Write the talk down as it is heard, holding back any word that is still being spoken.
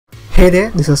Hey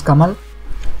there, this is Kamal,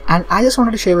 and I just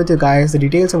wanted to share with you guys the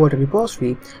details about a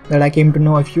repository that I came to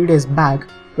know a few days back,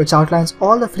 which outlines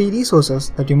all the free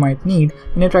resources that you might need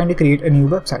when you're trying to create a new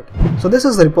website. So this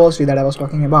is the repository that I was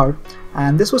talking about,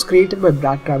 and this was created by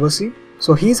Brad Traversy.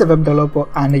 So he's a web developer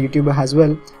and a YouTuber as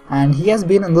well, and he has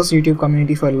been in this YouTube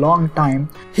community for a long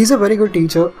time. He's a very good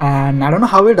teacher, and I don't know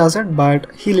how he does it,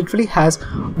 but he literally has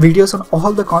videos on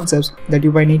all the concepts that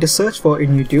you might need to search for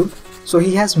in YouTube. So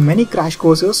he has many crash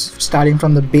courses starting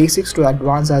from the basics to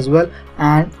advanced as well,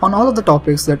 and on all of the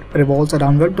topics that revolves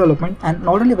around web development, and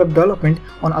not only web development,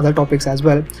 on other topics as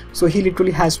well. So he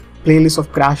literally has playlists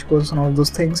of crash courses and all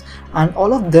those things, and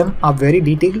all of them are very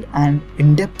detailed and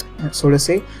in-depth, so to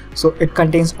say. So it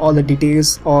contains all the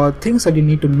details or things that you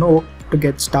need to know to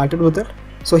get started with it.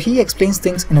 So he explains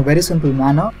things in a very simple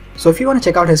manner. So if you want to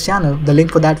check out his channel, the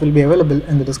link for that will be available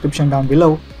in the description down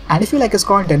below. And if you like his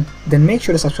content, then make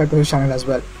sure to subscribe to his channel as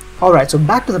well. Alright, so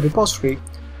back to the repository.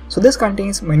 So this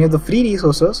contains many of the free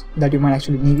resources that you might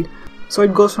actually need. So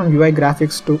it goes from UI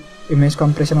graphics to image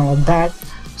compression and all of that.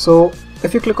 So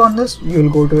if you click on this, you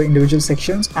will go to individual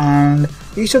sections, and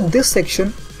each of this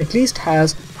section at least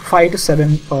has 5 to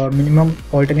 7 minimum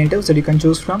alternatives that you can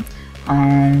choose from.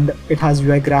 And it has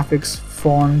UI graphics,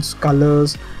 fonts,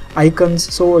 colors,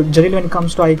 icons. So generally when it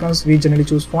comes to icons, we generally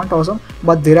choose Font Awesome,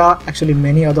 but there are actually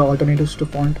many other alternatives to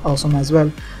Font Awesome as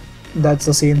well. That's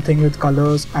the same thing with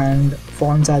colors and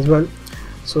fonts as well.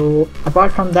 So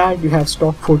apart from that, you have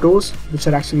stock photos, which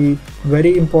are actually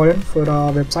very important for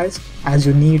our websites, as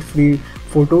you need free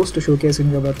photos to showcase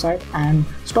in your website, and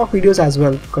stock videos as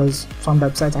well, because some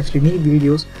websites actually need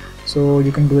videos, so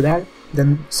you can do that.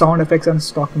 Then sound effects and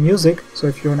stock music. So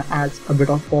if you want to add a bit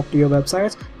of pop to your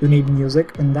websites, you need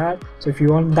music in that. So if you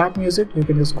want that music, you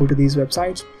can just go to these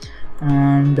websites.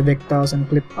 And the vectors and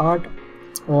clip art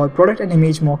or product and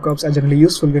image mockups are generally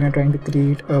useful when you're trying to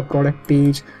create a product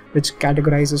page which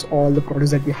categorizes all the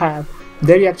products that you have.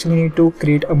 There you actually need to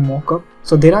create a mockup.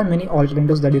 So there are many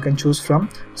alternatives that you can choose from.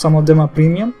 Some of them are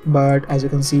premium, but as you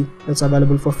can see, it's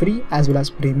available for free as well as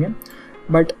premium.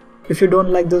 But if you don't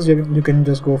like this, you can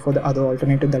just go for the other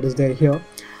alternative that is there here.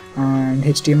 And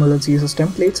HTML and CSS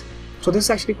templates. So this is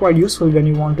actually quite useful when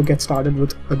you want to get started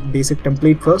with a basic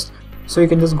template first. So you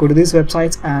can just go to these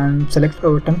websites and select a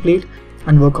template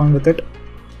and work on with it.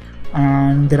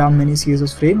 And there are many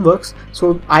CSS frameworks.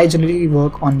 So I generally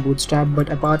work on Bootstrap, but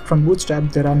apart from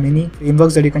Bootstrap, there are many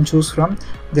frameworks that you can choose from.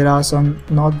 There are some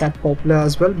not that popular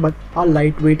as well, but are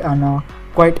lightweight and are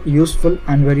quite useful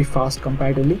and very fast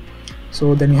comparatively.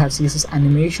 So then you have Css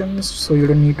Animations, so you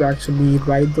don't need to actually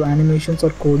write the animations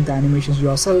or code the animations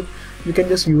yourself. You can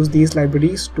just use these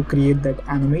libraries to create that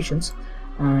animations,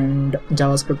 and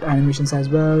JavaScript animations as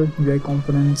well, UI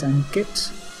components and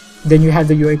kits. Then you have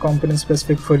the UI components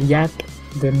specific for React,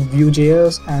 then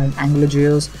Vue.js and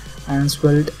AngularJS and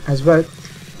Svelte as well.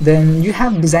 Then you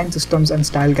have design systems and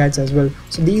style guides as well.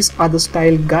 So these are the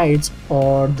style guides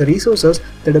or the resources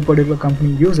that a particular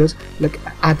company uses, like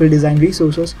Apple design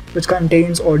resources, which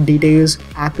contains or details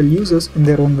Apple uses in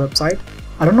their own website.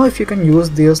 I don't know if you can use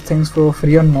these things for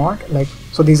free or not.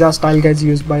 So these are style guides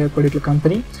used by a particular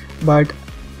company, but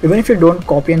even if you don't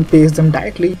copy and paste them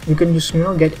directly, you can just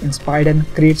get inspired and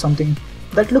create something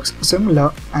that looks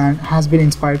similar and has been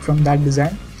inspired from that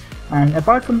design. And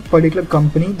apart from particular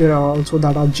company, there are also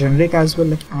that are generic as well,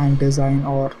 like Ant Design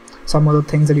or some other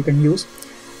things that you can use.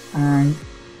 And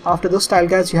after those style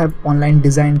guides, you have online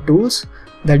design tools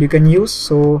that you can use.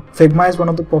 So Figma is one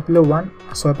of the popular one.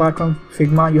 So apart from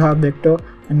Figma, you have Vector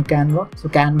and Canva. So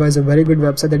Canva is a very good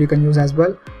website that you can use as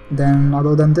well. Then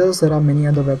other than this, there are many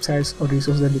other websites or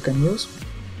resources that you can use.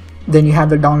 Then you have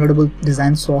the downloadable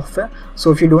design software. So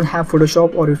if you don't have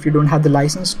Photoshop, or if you don't have the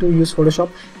license to use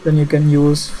Photoshop, then you can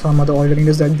use some other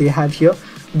alternatives that they have here.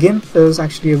 GIMP is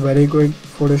actually a very good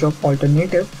Photoshop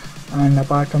alternative. And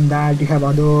apart from that, you have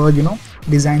other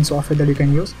design software that you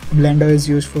can use. Blender is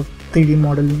used for 3D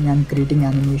modeling and creating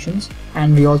animations.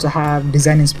 And we also have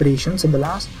design inspirations in the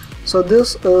last. So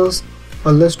this is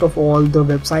a list of all the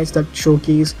websites that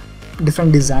showcase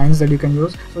different designs that you can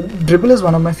use. So Drupal is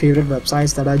one of my favorite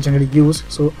websites that I generally use.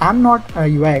 So I'm not a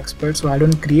UI expert, so I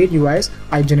don't create UIs.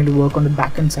 I generally work on the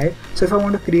backend side. So if I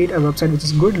want to create a website which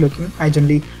is good looking, I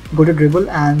generally go to Drupal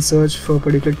and search for a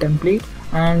particular template,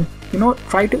 and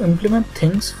try to implement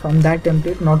things from that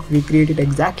template, not recreate it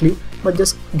exactly, but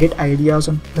just get ideas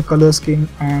on the color scheme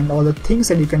and all the things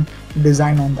that you can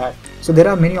design on that. So there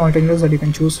are many alternatives that you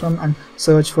can choose from and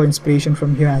search for inspiration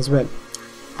from here as well.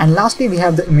 And lastly, we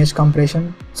have the image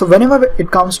compression. So whenever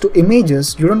it comes to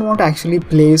images, you don't want to actually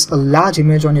place a large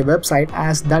image on your website,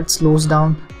 as that slows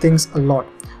down things a lot.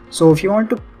 So if you want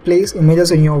to place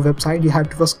images in your website, you have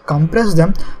to first compress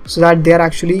them so that they are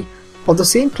actually of the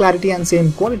same clarity and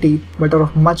same quality but are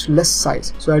of much less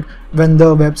size, so that when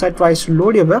the website tries to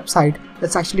load your website,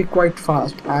 it's actually quite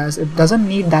fast, as it doesn't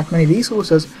need that many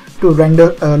resources to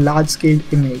render a large scale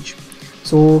image.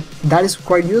 So that is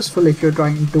quite useful if you're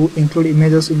trying to include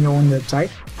images in your own website.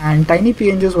 And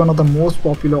TinyPNG is one of the most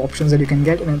popular options that you can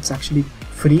get, and it's actually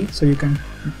free, so you can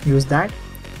use that.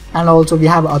 And also we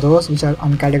have others which are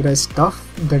uncategorized stuff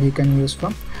that you can use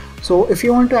from. So if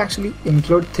you want to actually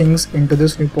include things into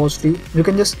this repository, you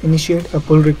can just initiate a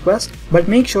pull request, but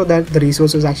make sure that the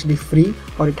resource is actually free,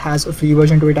 or it has a free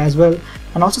version to it as well,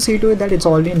 and also see to it that it's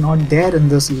already not there in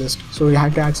this list, so you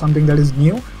have to add something that is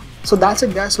new. So that's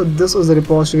it guys. So this is the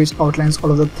repository which outlines all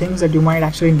of the things that you might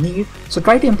actually need, so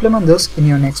try to implement this in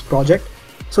your next project.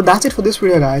 So that's it for this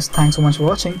video guys. Thanks so much for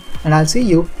watching, and I'll see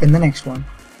you in the next one.